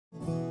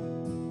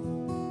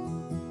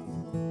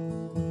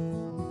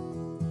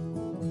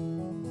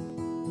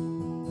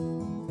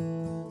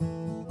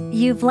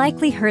You've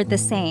likely heard the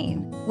saying,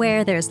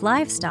 where there's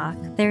livestock,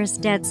 there's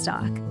dead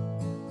stock.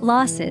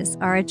 Losses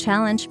are a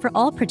challenge for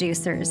all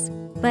producers,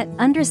 but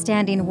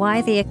understanding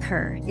why they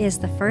occur is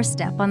the first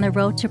step on the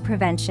road to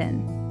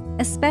prevention,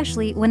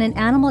 especially when an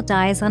animal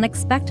dies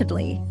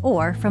unexpectedly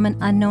or from an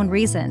unknown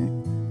reason.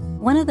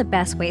 One of the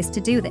best ways to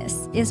do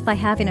this is by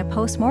having a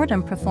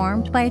postmortem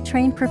performed by a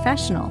trained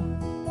professional.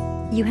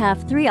 You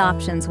have 3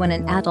 options when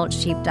an adult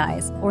sheep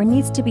dies or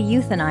needs to be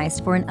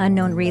euthanized for an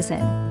unknown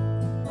reason.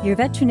 Your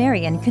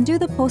veterinarian can do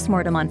the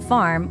postmortem on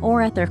farm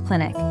or at their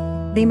clinic.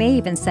 They may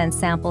even send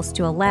samples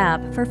to a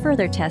lab for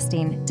further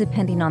testing,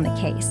 depending on the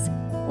case.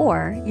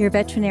 Or your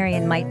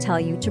veterinarian might tell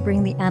you to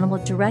bring the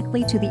animal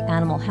directly to the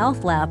animal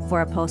health lab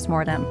for a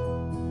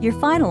postmortem. Your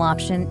final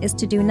option is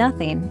to do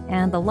nothing,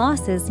 and the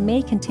losses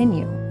may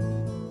continue.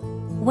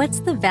 What's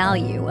the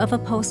value of a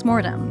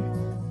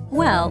postmortem?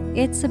 Well,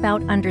 it's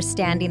about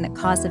understanding the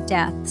cause of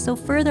death so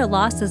further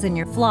losses in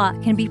your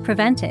flock can be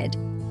prevented.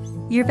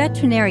 Your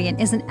veterinarian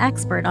is an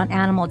expert on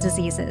animal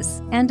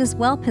diseases and is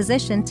well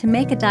positioned to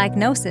make a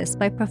diagnosis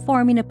by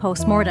performing a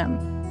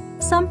postmortem.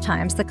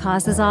 Sometimes the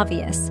cause is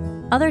obvious,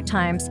 other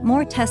times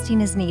more testing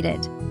is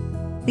needed.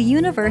 The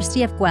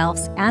University of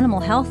Guelph's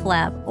Animal Health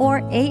Lab, or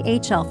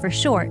AHL for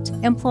short,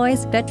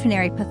 employs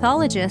veterinary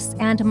pathologists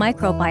and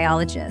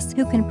microbiologists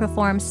who can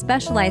perform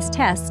specialized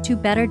tests to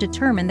better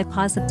determine the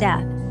cause of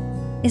death.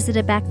 Is it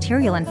a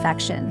bacterial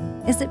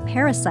infection? Is it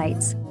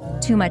parasites?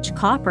 Too much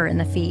copper in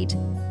the feed?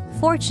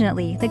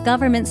 Fortunately, the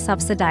government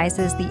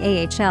subsidizes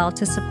the AHL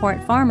to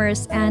support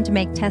farmers and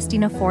make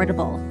testing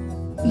affordable.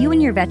 You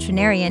and your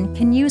veterinarian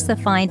can use the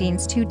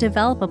findings to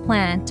develop a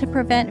plan to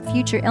prevent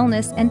future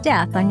illness and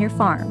death on your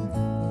farm.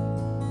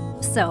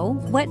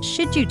 So, what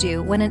should you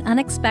do when an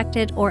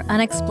unexpected or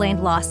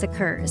unexplained loss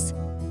occurs?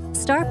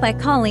 Start by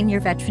calling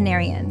your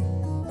veterinarian.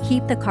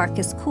 Keep the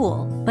carcass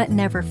cool, but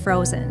never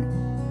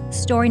frozen.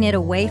 Storing it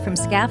away from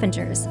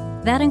scavengers,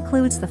 that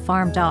includes the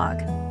farm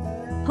dog.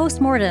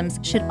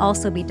 Postmortems should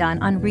also be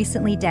done on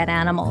recently dead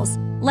animals.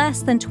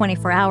 Less than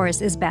 24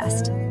 hours is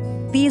best.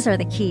 These are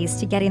the keys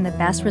to getting the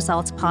best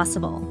results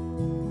possible.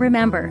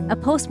 Remember, a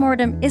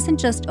postmortem isn't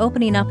just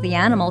opening up the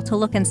animal to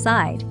look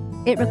inside.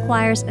 It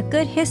requires a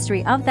good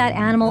history of that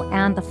animal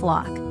and the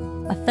flock.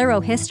 A thorough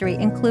history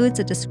includes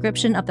a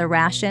description of the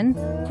ration,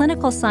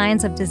 clinical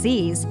signs of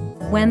disease,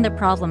 when the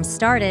problem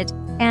started,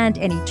 and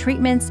any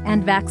treatments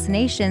and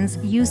vaccinations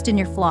used in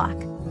your flock.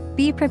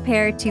 Be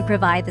prepared to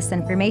provide this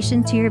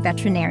information to your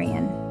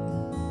veterinarian.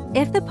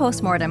 If the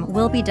postmortem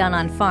will be done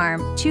on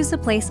farm, choose a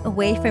place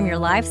away from your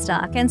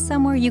livestock and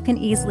somewhere you can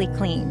easily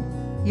clean.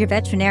 Your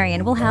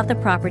veterinarian will have the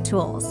proper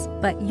tools,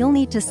 but you'll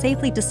need to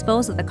safely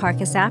dispose of the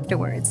carcass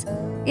afterwards.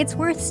 It's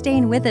worth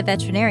staying with the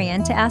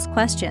veterinarian to ask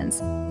questions.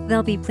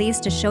 They'll be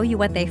pleased to show you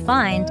what they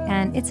find,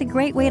 and it's a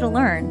great way to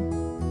learn.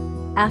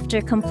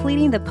 After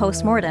completing the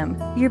postmortem,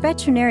 your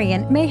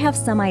veterinarian may have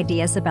some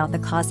ideas about the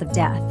cause of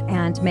death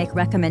and make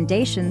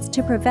recommendations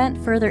to prevent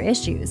further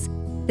issues.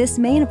 This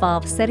may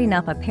involve setting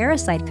up a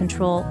parasite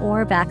control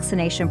or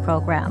vaccination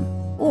program,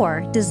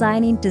 or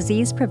designing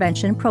disease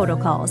prevention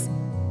protocols.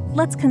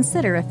 Let's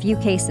consider a few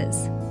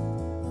cases.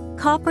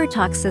 Copper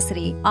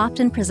toxicity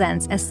often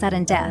presents as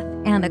sudden death,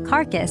 and the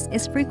carcass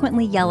is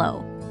frequently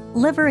yellow.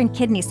 Liver and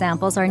kidney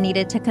samples are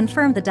needed to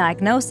confirm the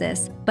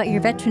diagnosis, but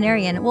your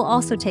veterinarian will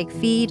also take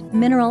feed,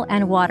 mineral,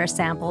 and water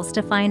samples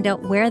to find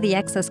out where the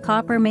excess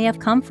copper may have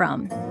come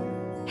from.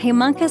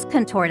 Haemonchus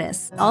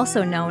contortus,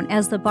 also known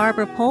as the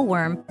Barber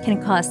poleworm,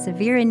 can cause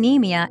severe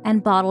anemia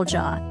and bottle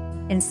jaw.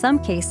 In some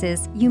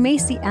cases, you may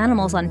see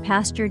animals on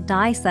pasture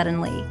die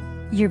suddenly.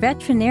 Your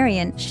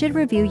veterinarian should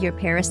review your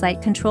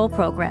parasite control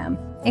program,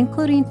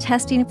 including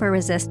testing for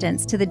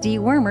resistance to the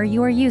dewormer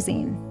you are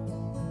using.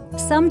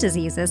 Some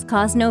diseases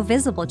cause no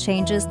visible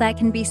changes that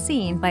can be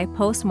seen by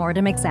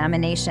post-mortem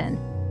examination.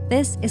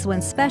 This is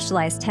when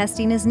specialized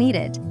testing is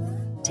needed.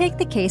 Take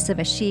the case of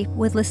a sheep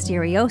with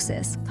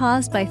listeriosis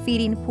caused by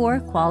feeding poor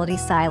quality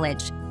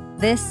silage.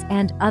 This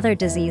and other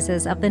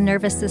diseases of the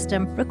nervous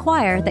system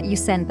require that you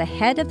send the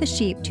head of the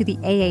sheep to the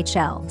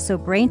AHL so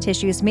brain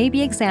tissues may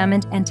be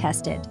examined and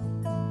tested.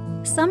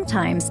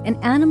 Sometimes an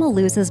animal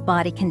loses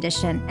body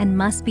condition and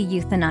must be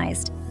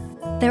euthanized.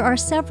 There are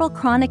several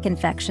chronic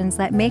infections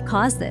that may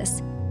cause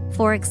this.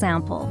 For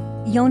example,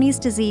 Johne's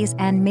disease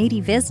and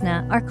Maiti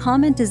Visna are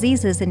common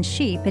diseases in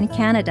sheep in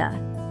Canada.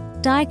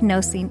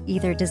 Diagnosing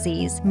either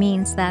disease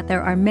means that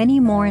there are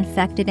many more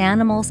infected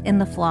animals in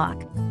the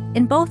flock.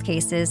 In both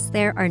cases,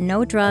 there are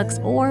no drugs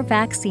or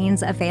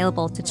vaccines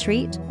available to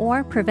treat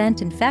or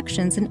prevent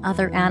infections in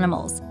other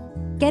animals.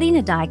 Getting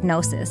a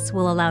diagnosis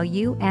will allow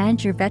you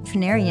and your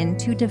veterinarian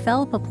to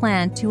develop a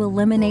plan to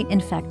eliminate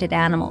infected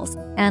animals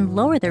and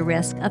lower the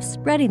risk of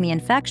spreading the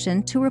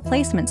infection to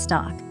replacement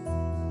stock.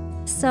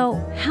 So,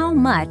 how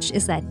much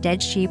is that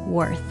dead sheep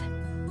worth?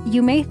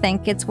 You may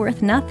think it's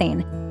worth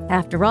nothing.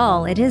 After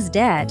all, it is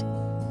dead.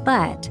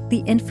 But the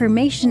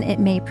information it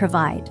may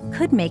provide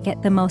could make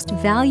it the most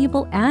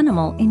valuable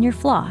animal in your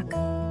flock.